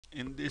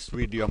In this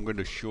video, I'm going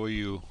to show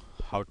you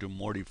how to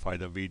modify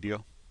the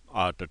video,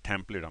 the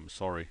template. I'm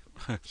sorry.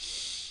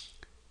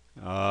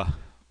 uh,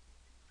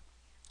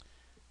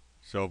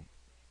 so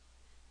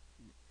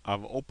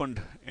I've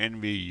opened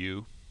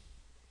NVU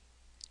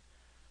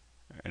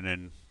and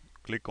then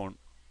click on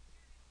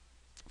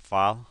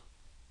File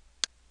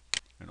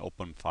and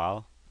Open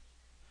File.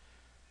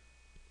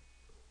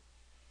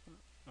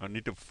 I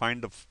need to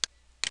find the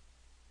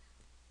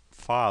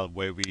file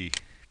where we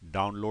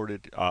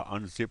downloaded,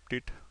 unzipped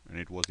it, and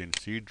it was in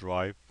C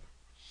drive,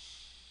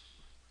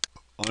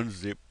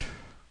 unzipped,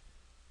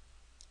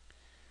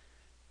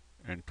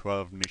 and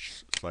 12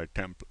 niche slide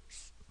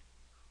templates,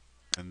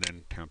 and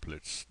then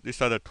templates.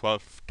 These are the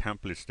 12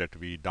 templates that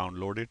we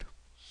downloaded.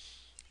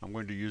 I'm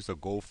going to use the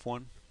Golf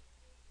one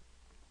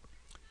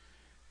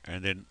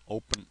and then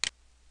open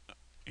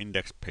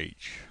index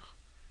page.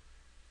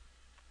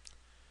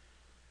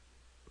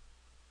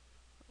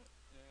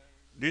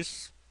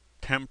 This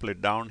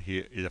template down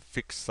here is a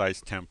fixed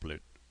size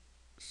template,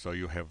 so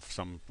you have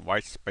some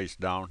white space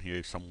down here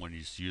if someone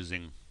is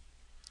using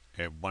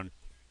a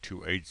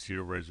 1280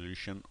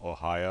 resolution or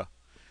higher,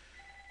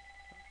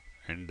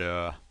 and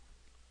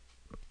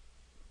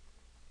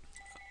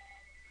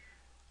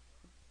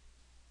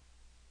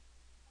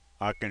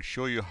I can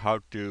show you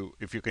how to,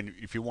 if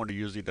you want to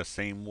use it the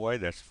same way,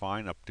 that's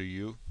fine, up to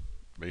you.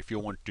 But if you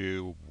want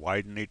to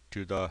widen it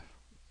to the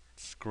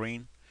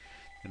screen,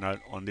 and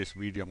on this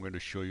video I'm going to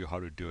show you how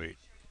to do it.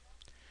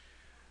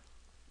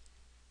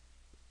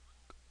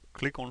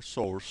 Click on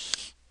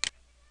source,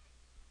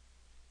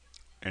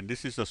 and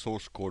this is the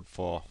source code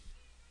for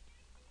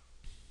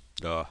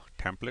the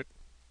template,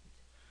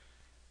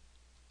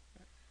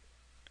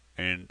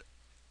 and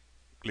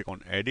click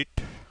on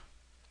edit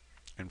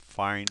and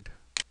find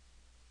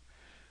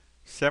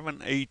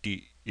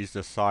 780 is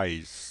the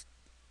size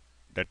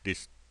that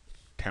this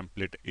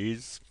template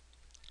is,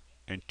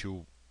 and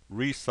to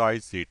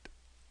resize it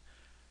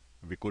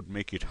we could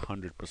make it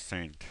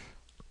 100%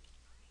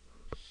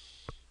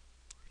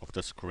 of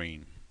the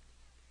screen.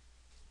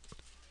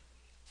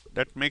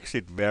 That makes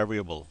it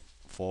variable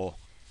for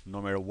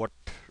no matter what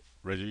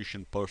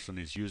resolution person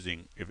is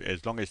using. If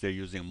as long as they're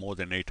using more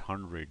than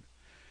 800,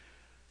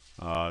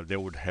 they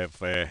would have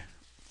a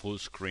full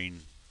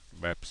screen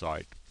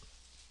website.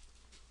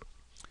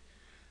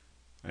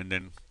 And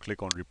then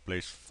click on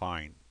replace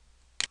find,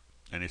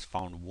 and it's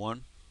found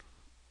one,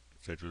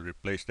 so it will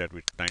replace that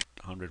with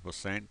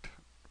 100%.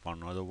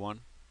 Found another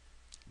one,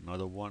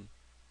 another one,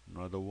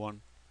 another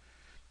one,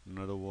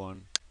 another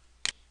one,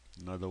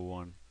 another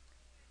one,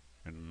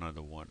 and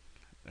another one.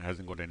 It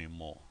hasn't got any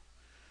more,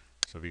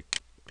 so we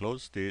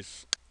close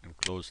this and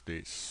close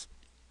this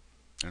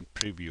and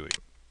preview it.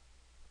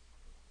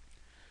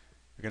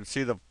 You can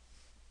see the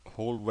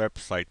whole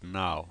website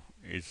now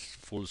is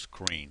full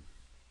screen.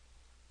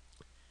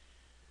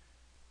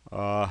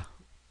 The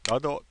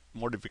other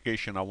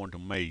modification I want to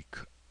make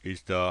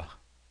is the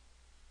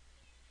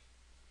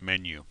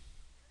menu.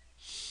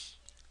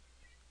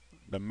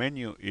 The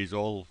menu is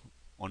all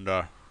on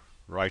the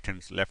left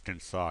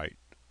hand side,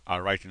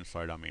 right hand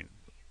side I mean,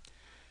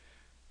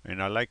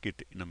 and I like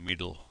it in the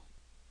middle.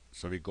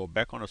 So we go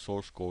back on the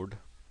source code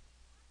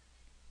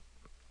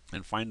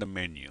and find the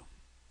menu,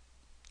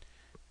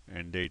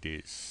 and there it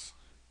is.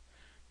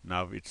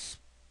 Now it's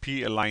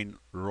P align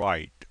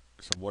right,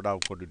 so what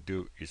I've got to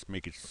do is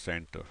make it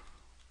center.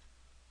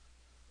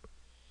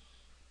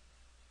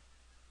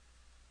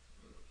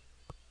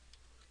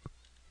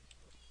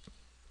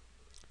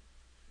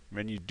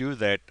 When you do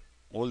that,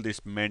 all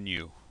this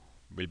menu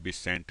will be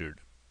centered.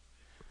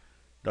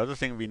 The other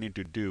thing we need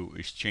to do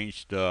is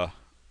change the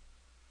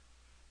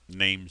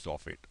names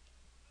of it.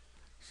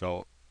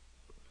 So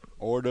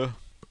order,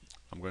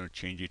 I'm going to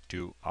change it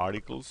to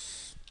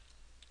articles.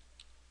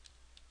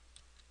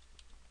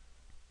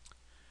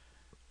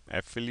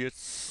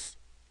 Affiliates,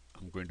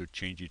 I'm going to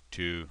change it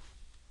to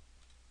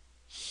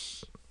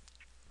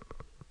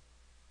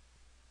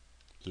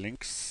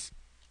links.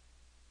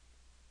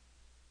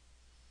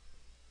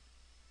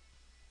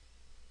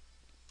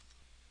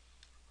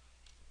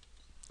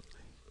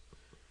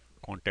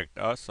 Contact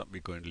us, we're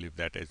going to leave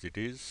that as it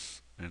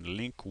is. And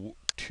link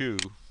to,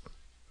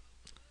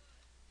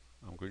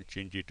 I'm going to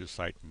change it to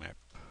sitemap.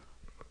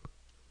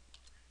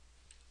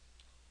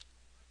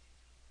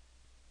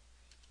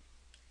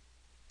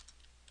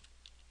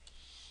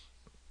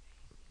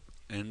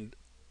 And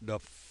the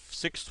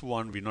sixth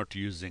one, we're not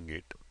using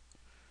it,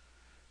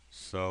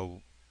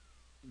 so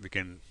we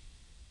can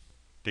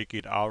take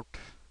it out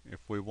if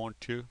we want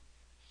to.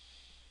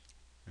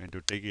 And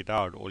to take it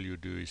out, all you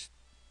do is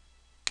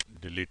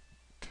delete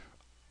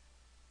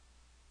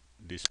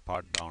this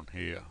part down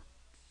here.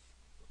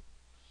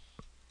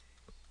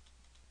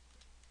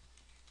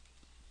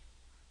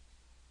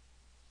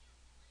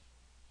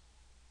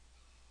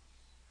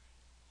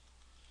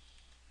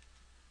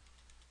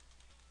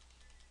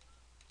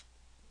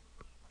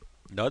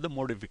 The other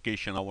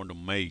modification I want to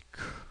make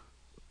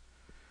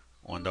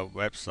on the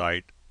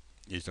website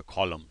is the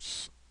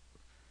columns,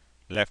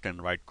 left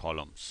and right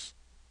columns.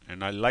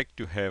 And I like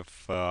to have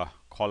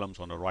columns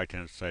on the right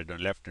hand side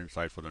and left hand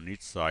side for the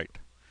niche side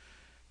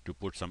to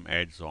put some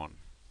ads on.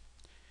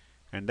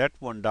 And that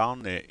one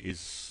down there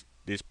is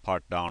this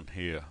part down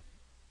here,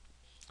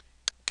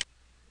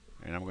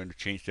 and I'm going to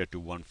change that to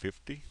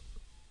 150.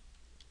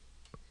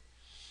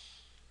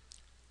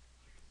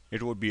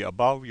 It would be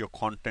above your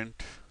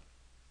content,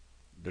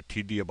 the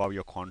TD above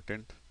your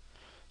content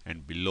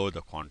and below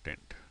the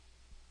content.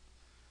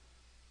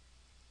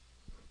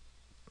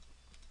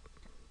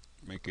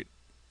 Make it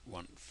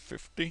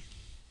 150.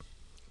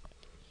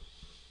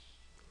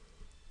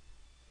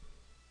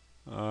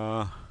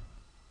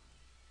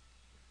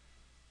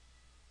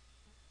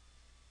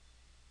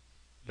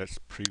 Let's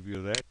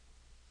preview that.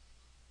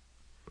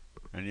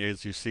 And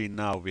as you see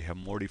now, we have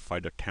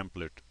modified the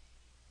template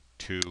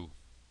to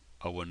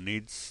our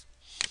needs.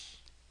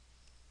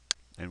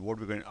 And what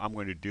I'm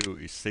going to do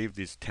is save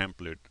this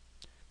template.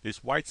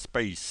 This white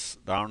space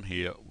down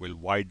here will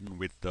widen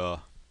with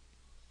the,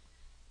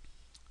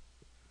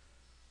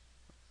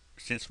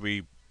 since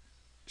we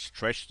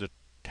stretch the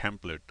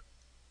template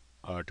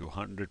to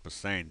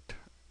 100%,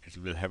 it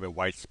will have a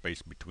white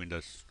space between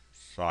the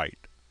side.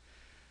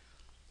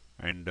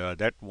 And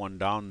that one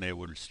down there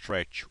will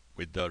stretch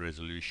with the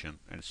resolution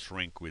and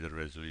shrink with the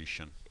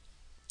resolution.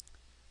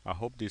 I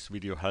hope this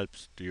video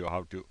helps to you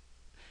how to,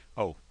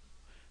 oh,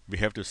 we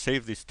have to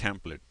save this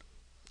template,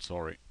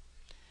 sorry.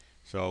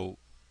 So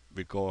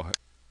we go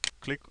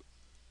click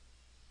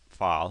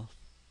file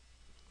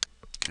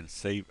and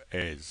save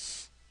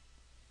as.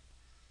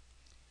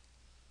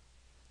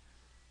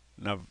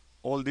 Now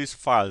all these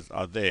files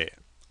are there.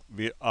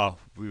 We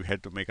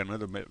had to make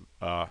another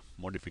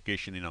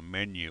modification in a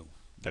menu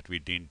that we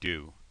didn't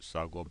do. So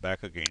I'll go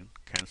back again,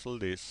 cancel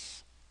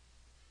this,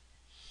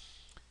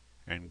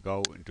 and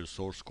go into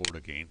source code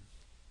again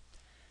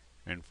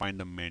and find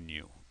the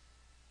menu.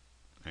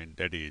 And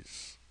that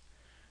is,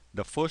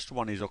 the first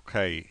one is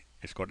okay.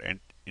 It's got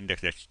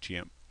index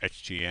HTML,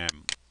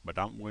 but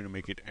I'm going to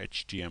make it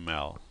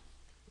HTML.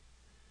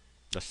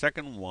 The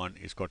second one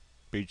is got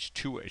page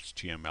 2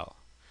 HTML.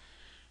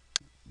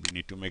 We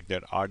need to make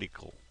that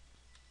article.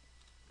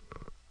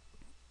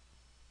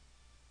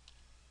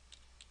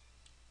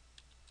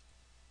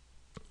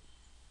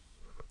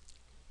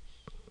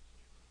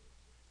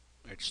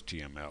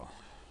 HTML.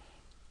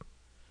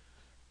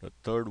 The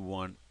third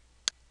one,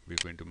 we're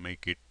going to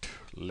make it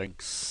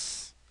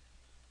links.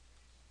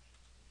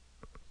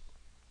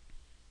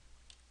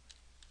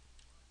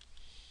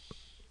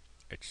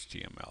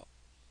 HTML.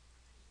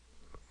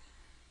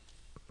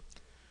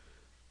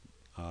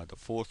 The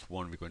fourth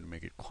one, we're going to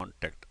make it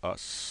contact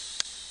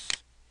us.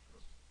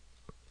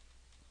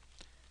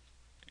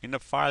 In the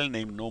file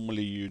name,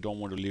 normally you don't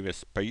want to leave a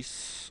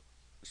space,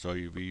 so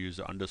we use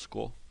an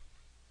underscore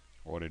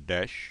or a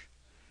dash.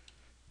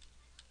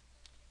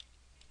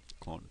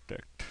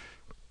 Contact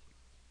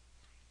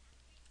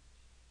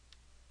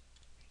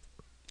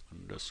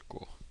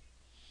underscore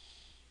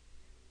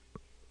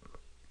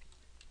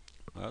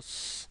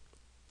us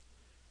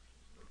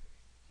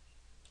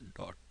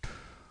dot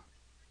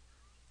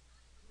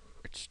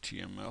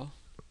HTML,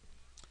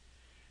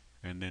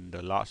 and then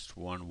the last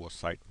one was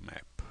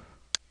sitemap,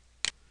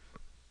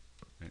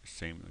 and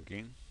same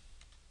again,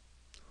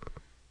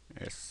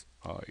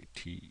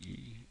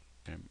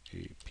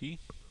 sitemap.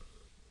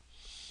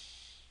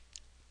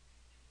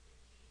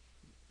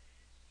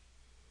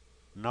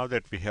 Now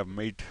that we have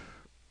made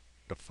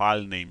the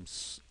file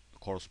names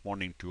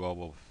corresponding to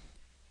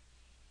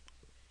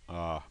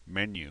our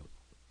menu,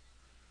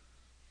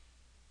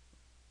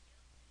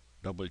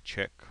 double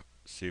check,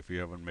 see if we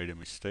haven't made a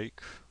mistake,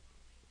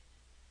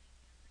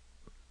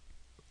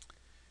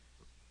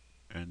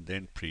 and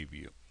then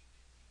preview.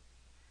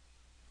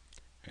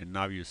 And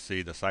now you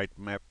see the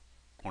sitemap,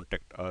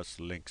 contact us,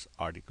 links,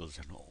 articles,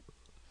 and all.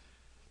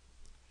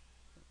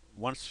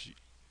 Once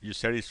you're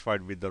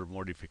satisfied with the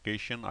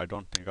modification, I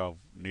don't think I'll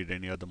need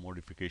any other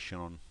modification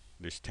on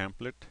this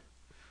template,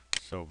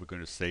 so we're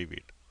going to save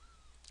it.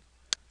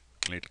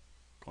 Click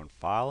on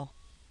file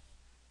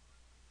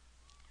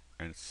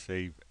and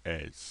save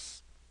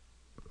as.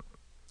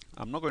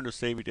 I'm not going to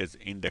save it as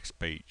index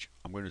page.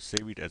 I'm going to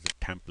save it as a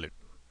template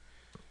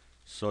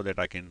so that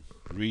I can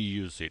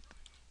reuse it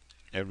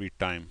every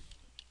time.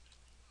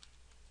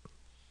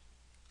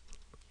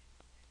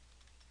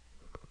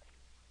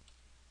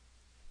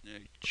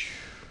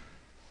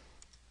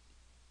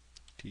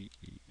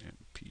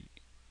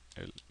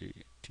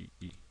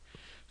 HTMPLATE,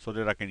 so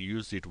that I can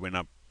use it when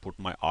I put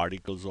my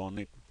articles on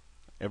it.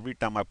 Every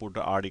time I put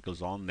the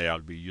articles on there,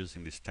 I'll be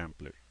using this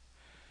template.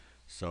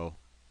 So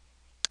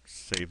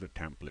save the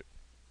template.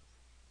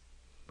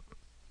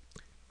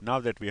 Now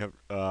that we have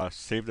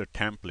saved the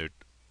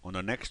template, on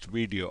the next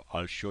video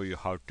I'll show you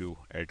how to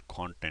add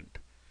content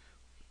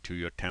to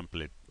your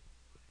template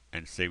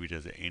and save it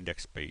as an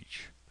index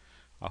page.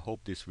 I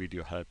hope this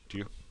video helped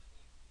you.